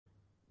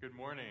Good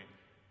morning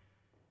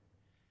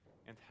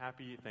and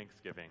happy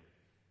Thanksgiving.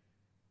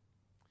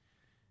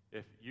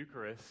 If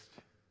Eucharist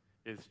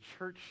is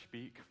church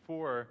speak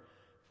for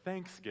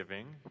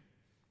Thanksgiving,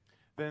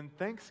 then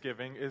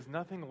Thanksgiving is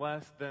nothing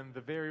less than the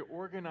very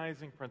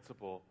organizing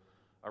principle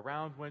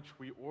around which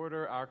we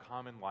order our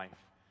common life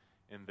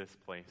in this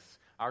place.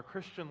 Our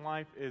Christian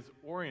life is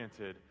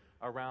oriented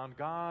around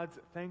God's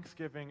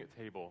Thanksgiving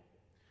table,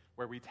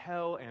 where we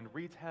tell and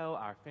retell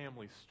our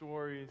family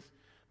stories,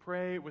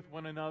 pray with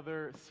one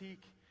another,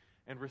 seek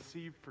and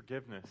receive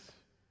forgiveness,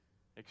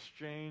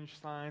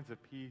 exchange signs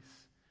of peace,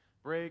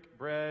 break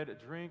bread,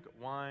 drink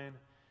wine,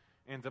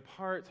 and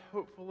depart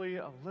hopefully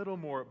a little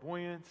more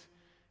buoyant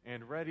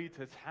and ready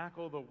to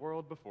tackle the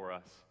world before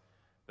us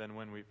than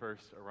when we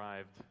first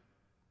arrived.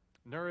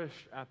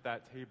 Nourished at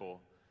that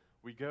table,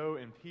 we go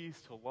in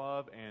peace to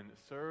love and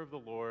serve the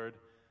Lord.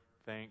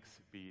 Thanks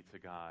be to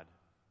God.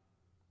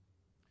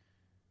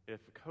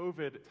 If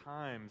COVID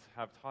times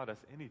have taught us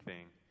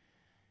anything,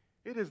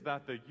 it is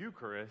that the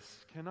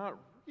Eucharist cannot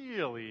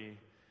really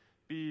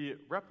be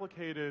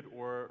replicated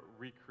or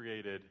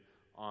recreated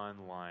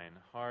online,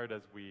 hard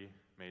as we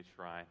may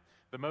try.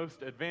 The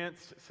most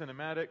advanced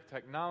cinematic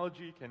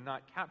technology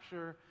cannot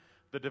capture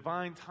the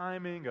divine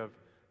timing of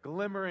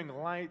glimmering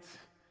light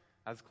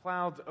as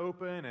clouds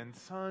open and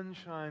sun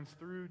shines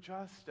through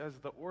just as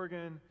the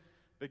organ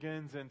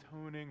begins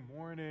intoning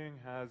morning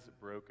has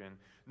broken.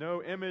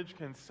 No image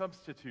can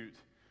substitute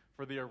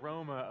for the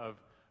aroma of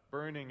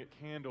burning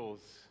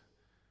candles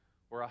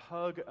or a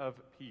hug of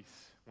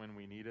peace when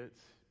we need it.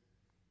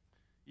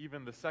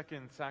 Even the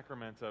second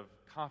sacrament of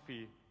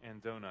coffee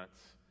and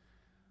donuts,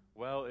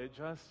 well, it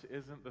just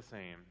isn't the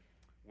same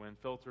when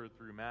filtered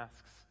through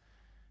masks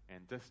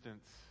and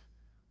distance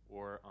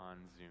or on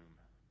Zoom.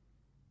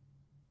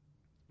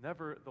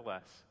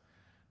 Nevertheless,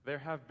 there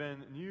have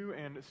been new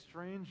and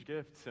strange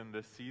gifts in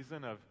this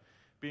season of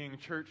being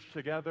church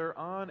together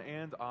on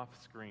and off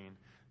screen.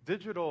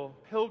 Digital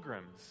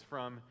pilgrims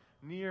from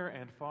near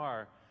and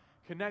far,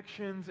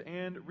 connections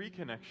and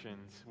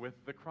reconnections with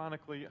the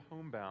chronically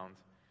homebound,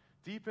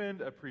 deepened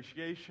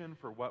appreciation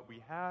for what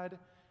we had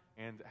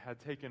and had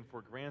taken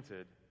for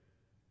granted,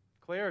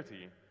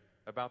 clarity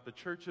about the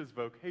church's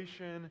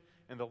vocation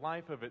in the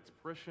life of its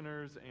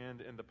parishioners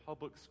and in the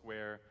public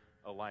square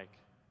alike.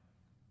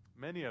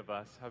 Many of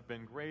us have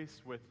been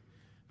graced with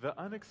the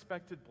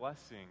unexpected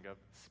blessing of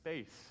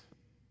space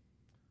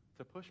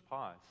to push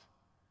pause,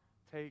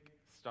 take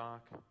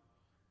stock,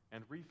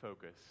 and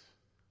refocus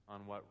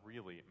on what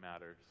really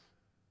matters.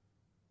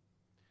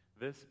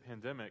 This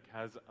pandemic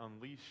has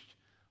unleashed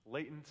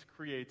latent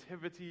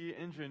creativity,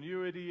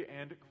 ingenuity,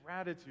 and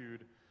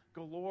gratitude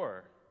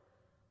galore,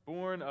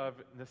 born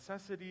of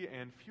necessity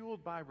and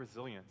fueled by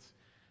resilience,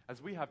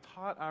 as we have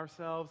taught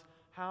ourselves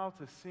how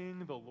to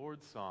sing the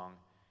Lord's song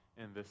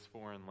in this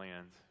foreign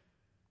land.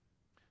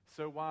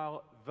 So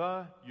while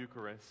the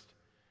Eucharist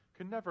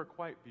could never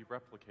quite be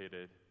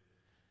replicated,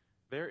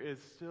 there is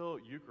still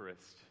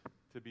Eucharist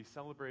to be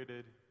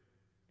celebrated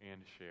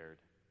and shared.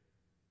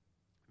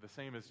 The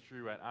same is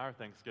true at our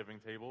Thanksgiving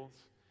tables.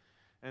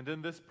 And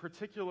in this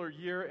particular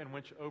year in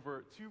which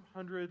over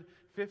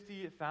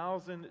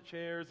 250,000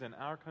 chairs in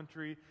our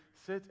country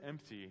sit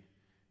empty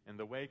in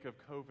the wake of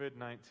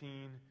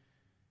COVID-19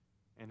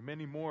 and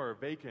many more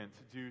vacant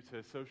due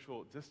to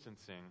social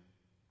distancing,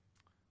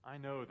 I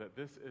know that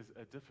this is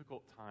a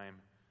difficult time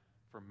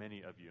for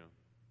many of you.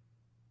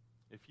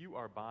 If you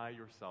are by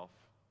yourself,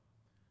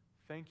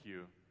 thank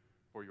you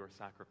for your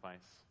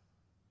sacrifice.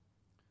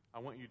 I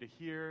want you to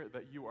hear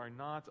that you are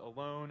not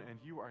alone and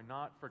you are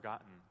not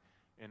forgotten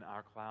in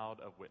our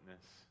cloud of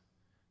witness.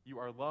 You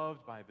are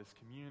loved by this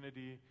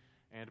community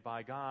and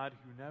by God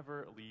who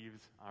never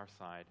leaves our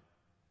side.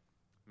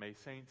 May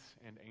saints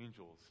and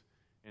angels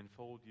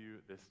enfold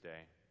you this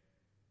day.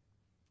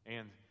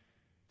 And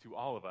to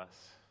all of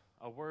us,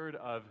 a word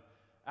of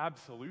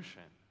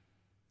absolution.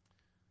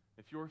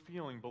 If you're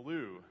feeling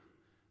blue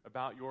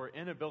about your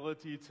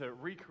inability to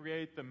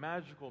recreate the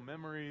magical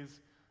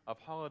memories of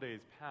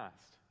holidays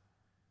past,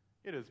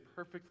 it is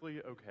perfectly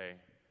okay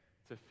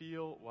to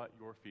feel what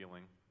you're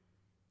feeling.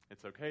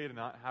 It's okay to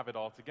not have it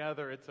all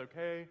together. It's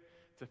okay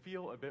to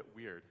feel a bit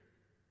weird.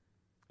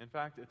 In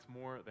fact, it's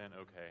more than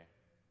okay.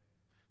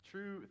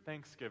 True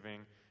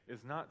Thanksgiving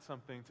is not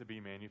something to be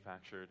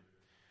manufactured.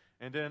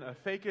 And in a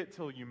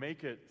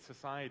fake-it-till-you-make-it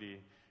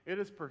society, it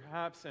is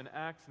perhaps an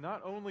act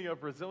not only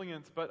of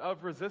resilience, but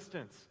of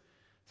resistance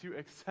to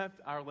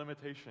accept our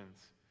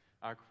limitations,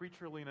 our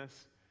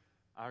creatureliness,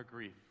 our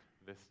grief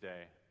this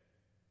day.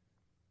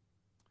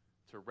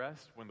 To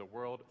rest when the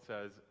world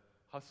says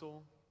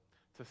hustle,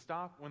 to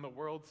stop when the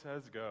world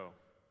says go,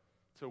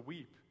 to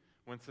weep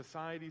when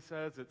society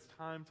says it's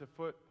time to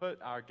put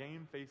our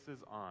game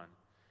faces on.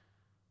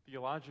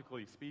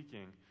 Theologically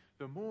speaking,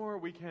 the more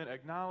we can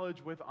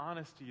acknowledge with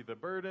honesty the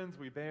burdens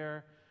we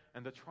bear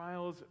and the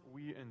trials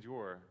we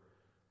endure,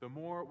 the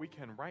more we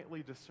can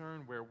rightly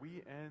discern where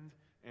we end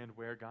and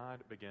where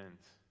God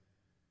begins.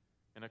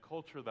 In a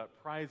culture that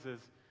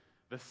prizes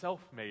the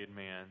self-made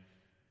man,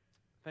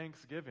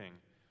 Thanksgiving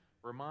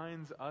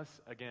reminds us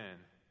again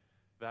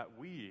that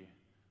we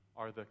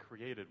are the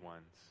created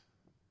ones.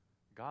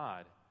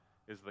 God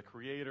is the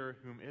creator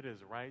whom it is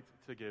right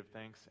to give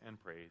thanks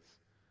and praise.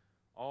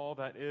 All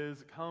that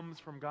is comes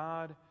from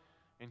God,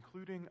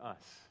 including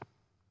us.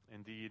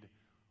 Indeed,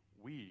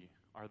 we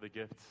are the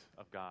gifts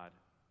of God.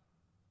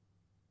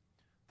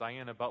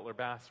 Diana Butler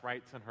Bass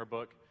writes in her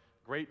book,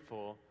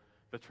 Grateful,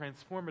 the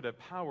transformative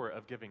power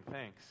of giving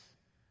thanks,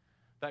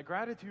 that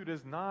gratitude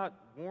is not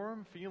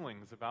warm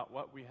feelings about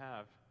what we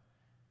have.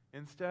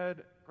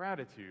 Instead,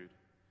 gratitude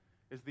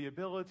is the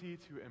ability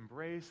to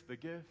embrace the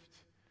gift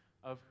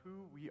of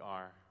who we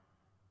are,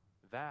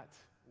 that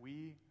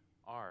we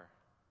are.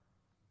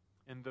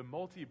 In the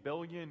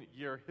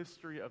multi-billion-year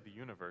history of the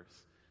universe,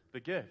 the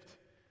gift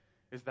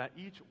is that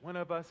each one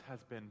of us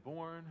has been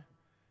born,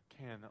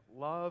 can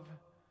love,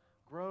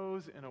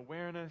 grows in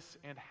awareness,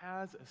 and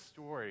has a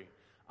story.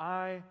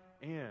 I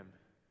am.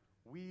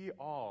 We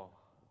all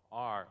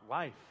are.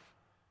 Life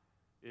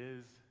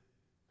is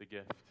the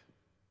gift.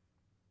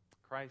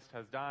 Christ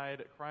has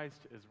died.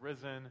 Christ is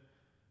risen.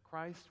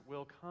 Christ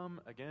will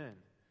come again.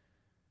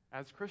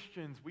 As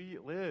Christians, we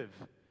live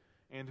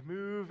and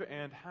move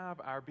and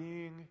have our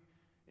being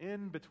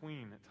in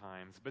between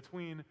times,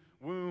 between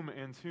womb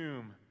and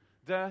tomb,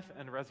 death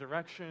and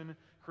resurrection,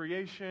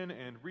 creation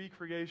and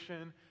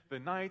recreation, the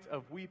night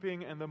of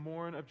weeping and the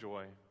morn of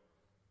joy,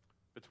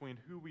 between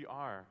who we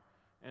are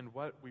and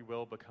what we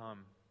will become.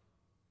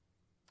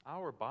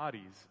 Our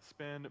bodies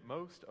spend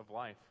most of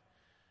life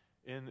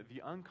in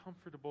the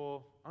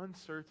uncomfortable,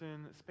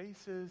 uncertain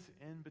spaces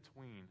in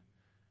between,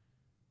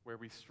 where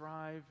we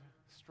strive,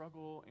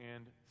 struggle,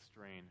 and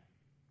strain.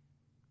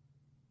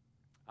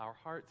 Our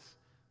hearts,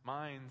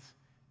 minds,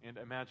 and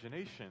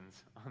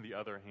imaginations, on the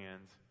other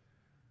hand,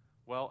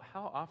 well,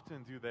 how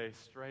often do they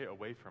stray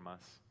away from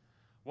us,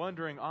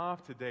 wandering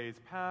off to days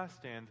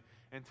past and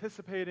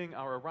anticipating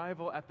our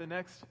arrival at the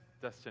next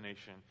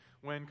destination,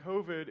 when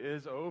COVID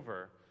is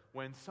over,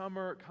 when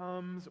summer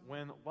comes,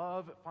 when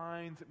love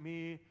finds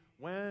me,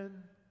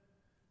 when?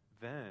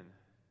 Then.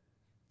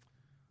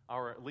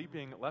 Our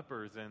leaping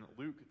lepers in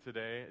Luke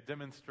today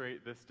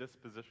demonstrate this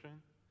disposition.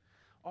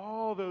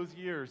 All those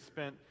years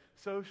spent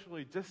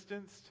socially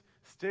distanced,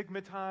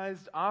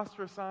 stigmatized,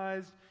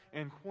 ostracized,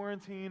 and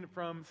quarantined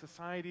from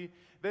society,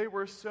 they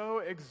were so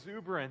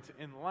exuberant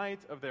in light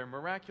of their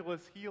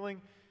miraculous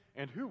healing,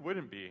 and who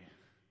wouldn't be,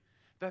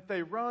 that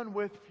they run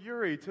with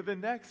fury to the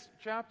next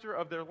chapter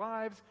of their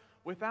lives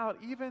without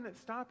even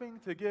stopping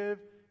to give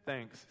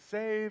thanks,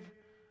 save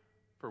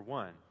for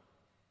one.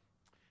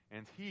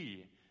 And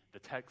he, the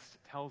text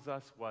tells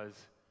us, was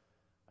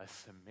a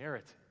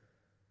Samaritan.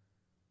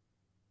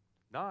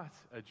 Not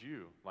a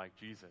Jew like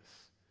Jesus,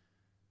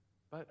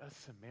 but a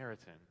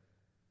Samaritan.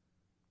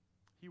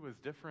 He was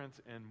different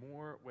in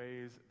more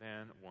ways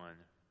than one.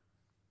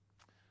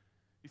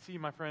 You see,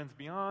 my friends,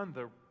 beyond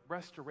the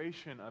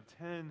restoration of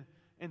 10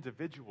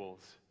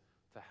 individuals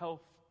to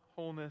health,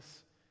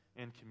 wholeness,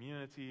 and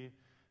community,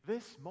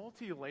 this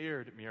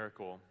multi-layered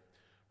miracle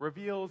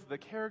reveals the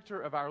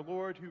character of our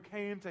Lord, who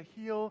came to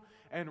heal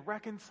and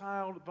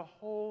reconcile the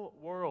whole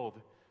world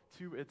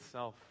to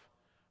itself.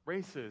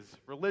 Races,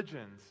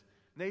 religions,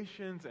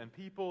 nations, and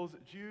peoples,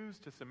 Jews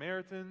to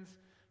Samaritans,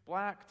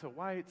 black to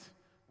white,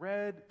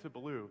 red to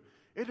blue.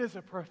 It is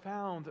a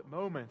profound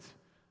moment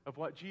of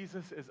what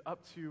Jesus is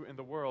up to in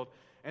the world.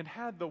 And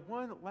had the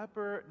one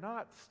leper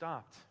not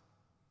stopped,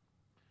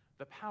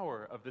 the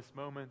power of this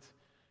moment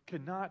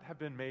could not have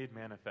been made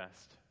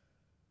manifest.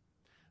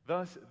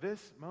 Thus,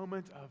 this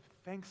moment of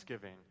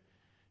thanksgiving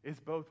is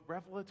both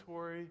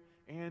revelatory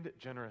and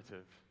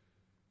generative.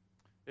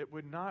 It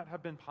would not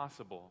have been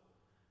possible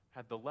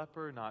had the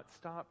leper not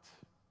stopped,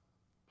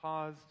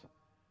 paused,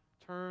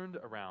 turned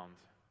around,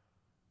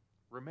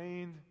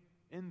 remained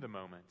in the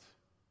moment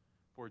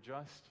for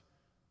just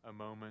a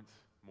moment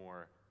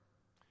more.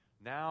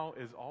 Now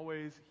is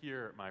always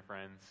here, my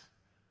friends.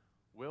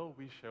 Will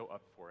we show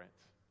up for it?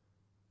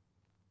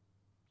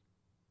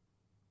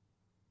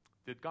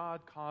 Did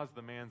God cause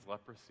the man's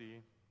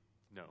leprosy?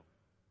 No.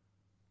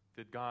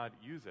 Did God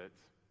use it?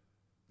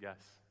 Yes.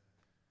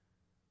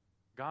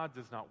 God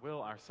does not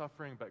will our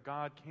suffering, but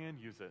God can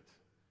use it.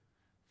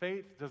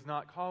 Faith does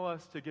not call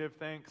us to give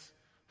thanks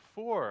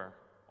for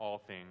all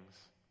things,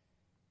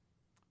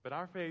 but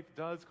our faith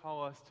does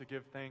call us to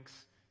give thanks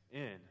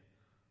in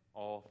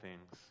all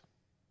things.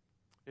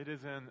 It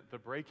is in the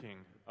breaking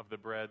of the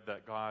bread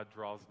that God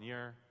draws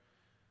near.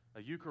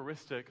 A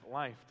Eucharistic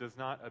life does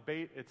not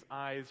abate its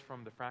eyes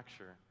from the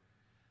fracture,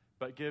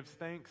 but gives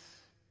thanks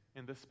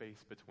in the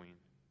space between.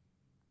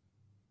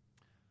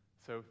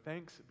 So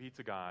thanks be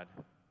to God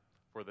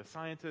for the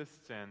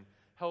scientists and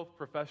health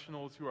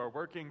professionals who are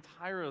working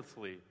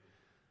tirelessly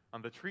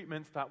on the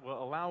treatments that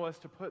will allow us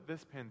to put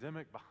this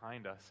pandemic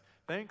behind us.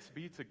 Thanks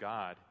be to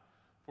God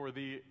for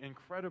the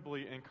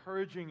incredibly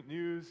encouraging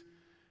news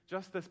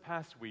just this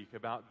past week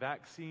about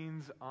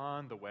vaccines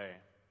on the way.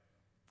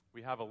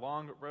 We have a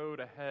long road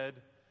ahead,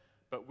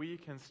 but we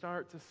can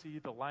start to see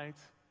the light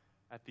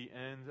at the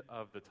end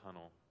of the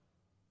tunnel.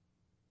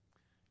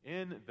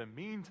 In the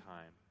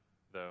meantime,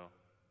 though,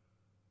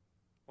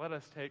 let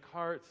us take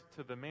heart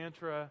to the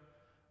mantra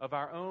of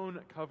our own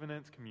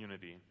covenant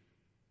community.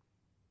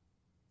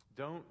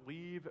 Don't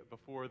leave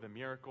before the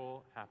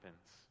miracle happens.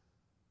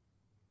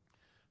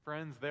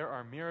 Friends, there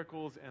are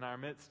miracles in our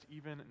midst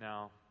even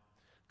now.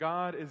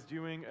 God is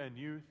doing a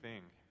new thing.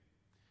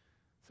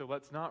 So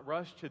let's not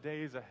rush to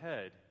days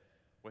ahead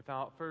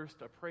without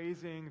first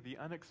appraising the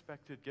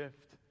unexpected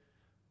gift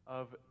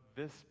of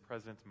this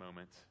present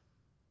moment.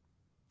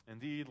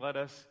 Indeed, let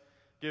us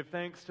give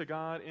thanks to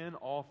God in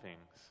all things,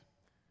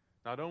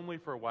 not only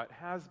for what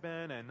has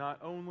been and not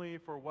only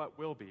for what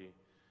will be,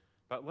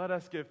 but let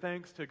us give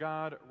thanks to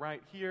God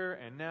right here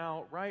and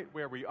now, right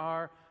where we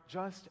are,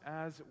 just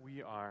as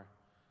we are.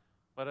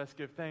 Let us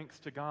give thanks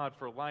to God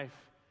for life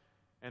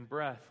and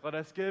breath. Let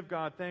us give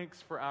God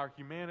thanks for our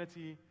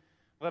humanity.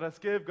 Let us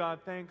give God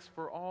thanks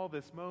for all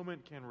this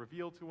moment can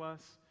reveal to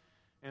us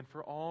and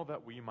for all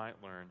that we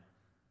might learn.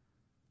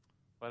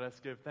 Let us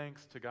give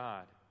thanks to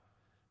God,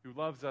 who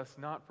loves us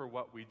not for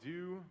what we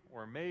do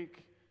or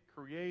make,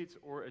 create,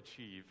 or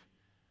achieve,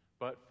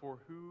 but for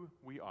who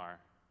we are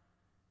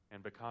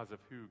and because of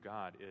who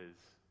God is.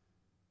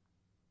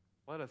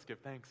 Let us give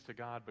thanks to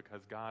God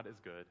because God is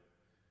good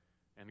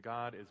and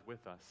God is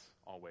with us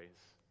always.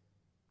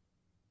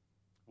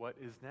 What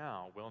is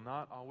now will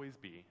not always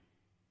be,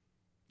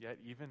 yet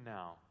even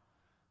now,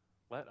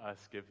 let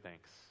us give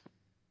thanks.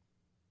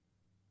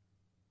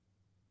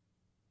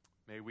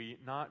 May we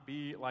not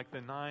be like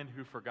the 9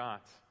 who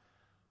forgot,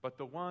 but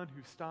the one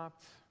who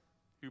stopped,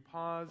 who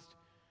paused,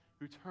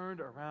 who turned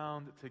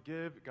around to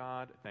give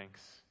God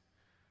thanks.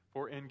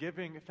 For in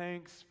giving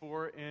thanks,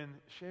 for in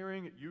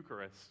sharing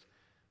Eucharist,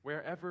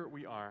 wherever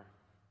we are,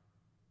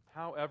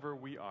 however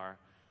we are,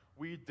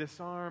 we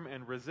disarm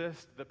and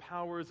resist the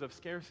powers of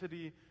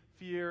scarcity,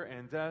 fear,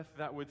 and death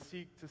that would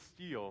seek to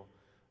steal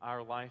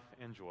our life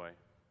and joy.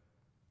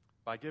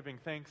 By giving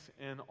thanks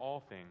in all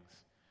things,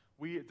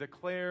 we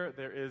declare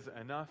there is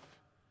enough.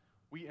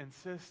 We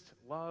insist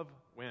love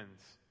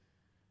wins.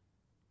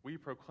 We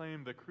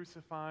proclaim the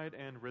crucified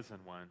and risen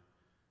one,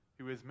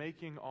 who is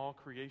making all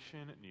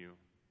creation new,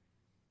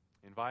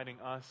 inviting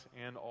us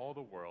and all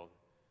the world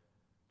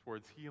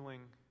towards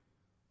healing,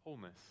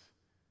 wholeness,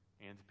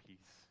 and peace.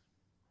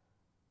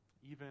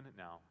 Even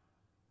now,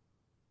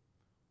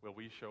 will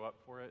we show up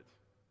for it?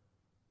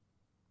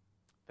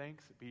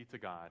 Thanks be to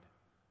God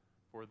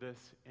for this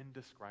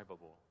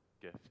indescribable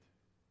gift.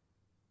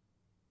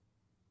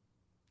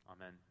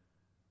 Amen.